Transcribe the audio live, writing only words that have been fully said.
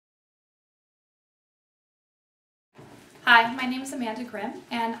Hi, my name is Grimm,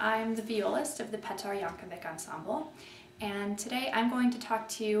 and I'm the violist of the Petar Jankovic Ensemble. And today I'm going to talk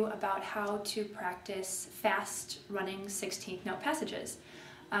to you about how to practice fast-running 16th note passages.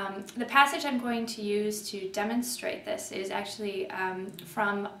 The passage I'm going to use to demonstrate this is actually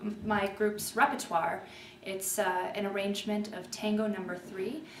from my group's repertoire. It's an arrangement of Tango No.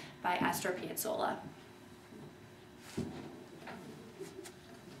 3 by Viola.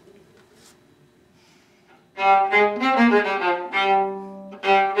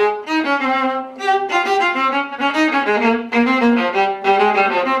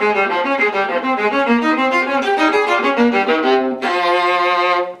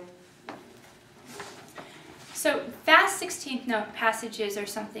 So fast 16th note passages are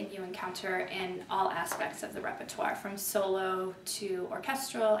something you encounter in all aspects of the repertoire, from solo to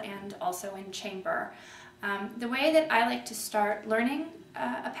orchestral and also in chamber. The way that I like to start learning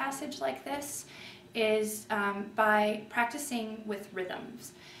a passage like this is by practicing with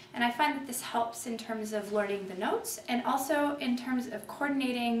rhythms. And I find that this helps in terms of learning the notes and also in terms of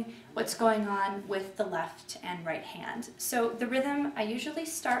coordinating what's going on with the left and right hand. So the rhythm I usually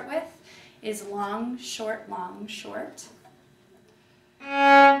start with is long, short, long, short.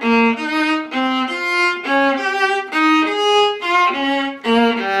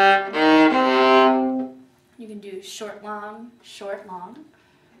 You can do short, long, short, long.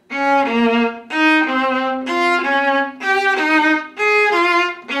 You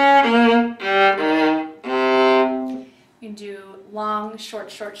can do long,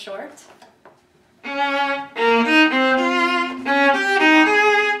 short, short, short.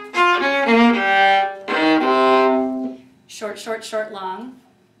 Short, short, short, long.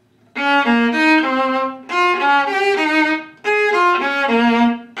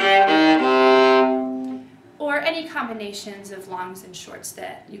 Or any combinations of longs and shorts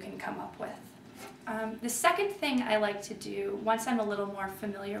that you can come up with. The second thing I like to do, once I'm a little more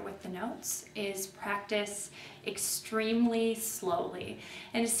familiar with the notes, is practice extremely slowly.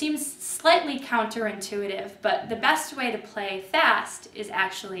 And it seems slightly counterintuitive, but the best way to play fast is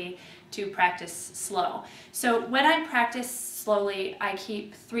actually to practice slow. So when I practice slowly, I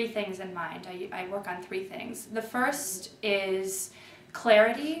keep three things in mind. I work on three things. The first is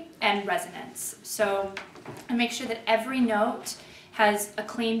clarity and resonance. So I make sure that every note has a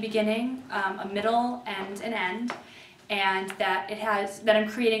clean beginning, a middle, and an end, and that I'm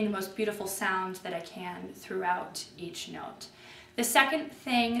creating the most beautiful sound that I can throughout each note. The second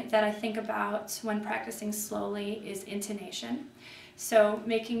thing that I think about when practicing slowly is intonation. So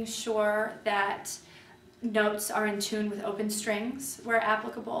making sure that notes are in tune with open strings where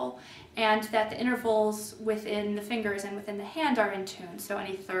applicable, and that the intervals within the fingers and within the hand are in tune, so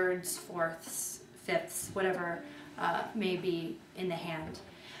any thirds, fourths, fifths, whatever may be in the hand.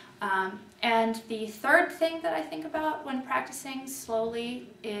 And the third thing that I think about when practicing slowly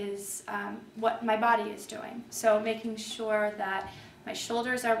is what my body is doing. So making sure that my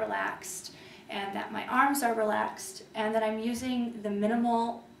shoulders are relaxed and that my arms are relaxed and that I'm using the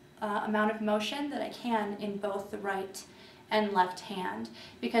minimal amount of motion that I can in both the right and left hand,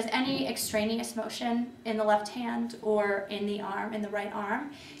 because any extraneous motion in the left hand or in the right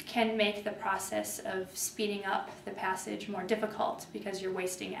arm, can make the process of speeding up the passage more difficult because you're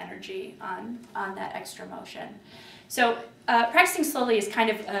wasting energy on that extra motion. So practicing slowly is kind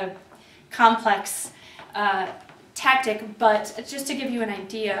of a complex tactic, but just to give you an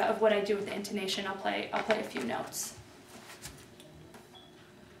idea of what I do with the intonation, I'll play a few notes.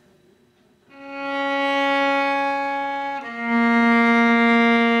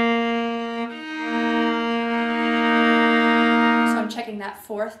 That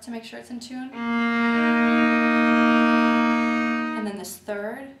fourth to make sure it's in tune, and then this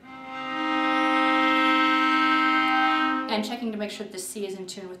third, and checking to make sure that the C is in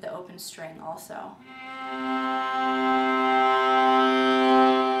tune with the open string also,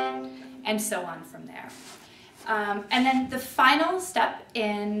 and so on from there. And then the final step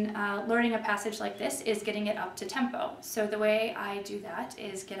in learning a passage like this is getting it up to tempo. So the way I do that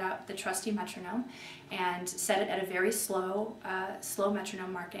is get out the trusty metronome and set it at a very slow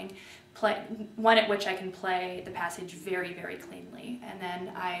metronome marking, one at which I can play the passage very, very cleanly. And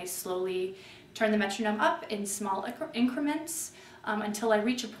then I slowly turn the metronome up in small increments until I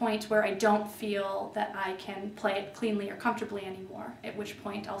reach a point where I don't feel that I can play it cleanly or comfortably anymore, at which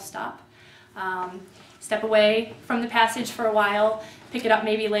point I'll stop. Step away from the passage for a while, pick it up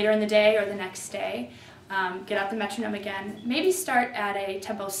maybe later in the day or the next day, get out the metronome again, maybe start at a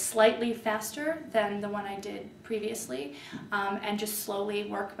tempo slightly faster than the one I did previously, and just slowly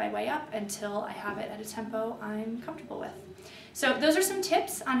work my way up until I have it at a tempo I'm comfortable with. So those are some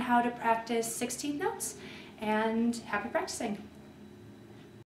tips on how to practice 16th notes, and happy practicing.